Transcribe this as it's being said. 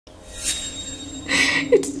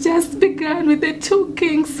It just began with the two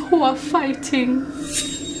kings who are fighting.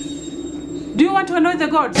 Do you want to annoy the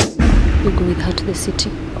gods? You go with her to the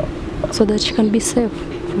city so that she can be safe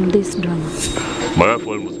from this drama. My wife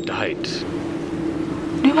almost died.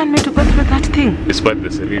 Do you want me to go through that thing? Despite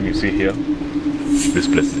the serene you see here, this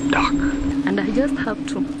place is dark. And I just have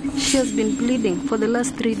to. She has been bleeding for the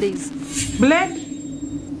last 3 days. Bled?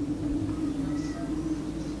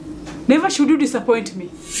 Never should you disappoint me.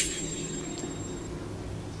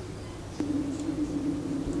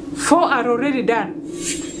 4 are already done.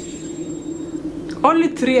 Only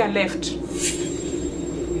 3 are left.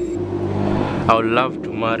 I would love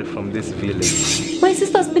to marry from this village. My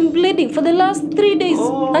sister's been bleeding for the last 3 days.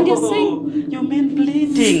 And you're saying... You mean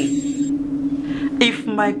bleeding? If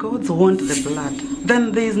my gods want the blood,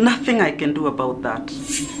 then there is nothing I can do about that.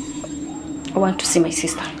 I want to see my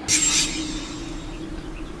sister.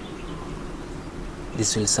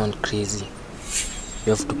 This will sound crazy.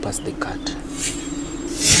 You have to pass the card.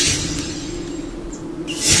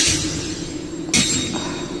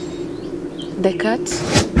 The cat?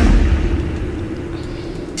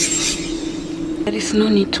 There is no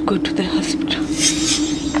need to go to the hospital.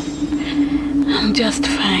 I'm just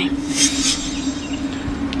fine.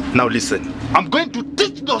 Now listen, I'm going to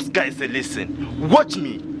teach those guys a lesson. Watch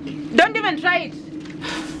me. Don't even try it.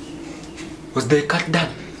 Was the cut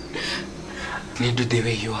done? I need you the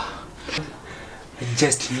way you are. I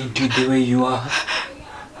just need you the way you are.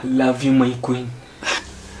 I love you, my queen.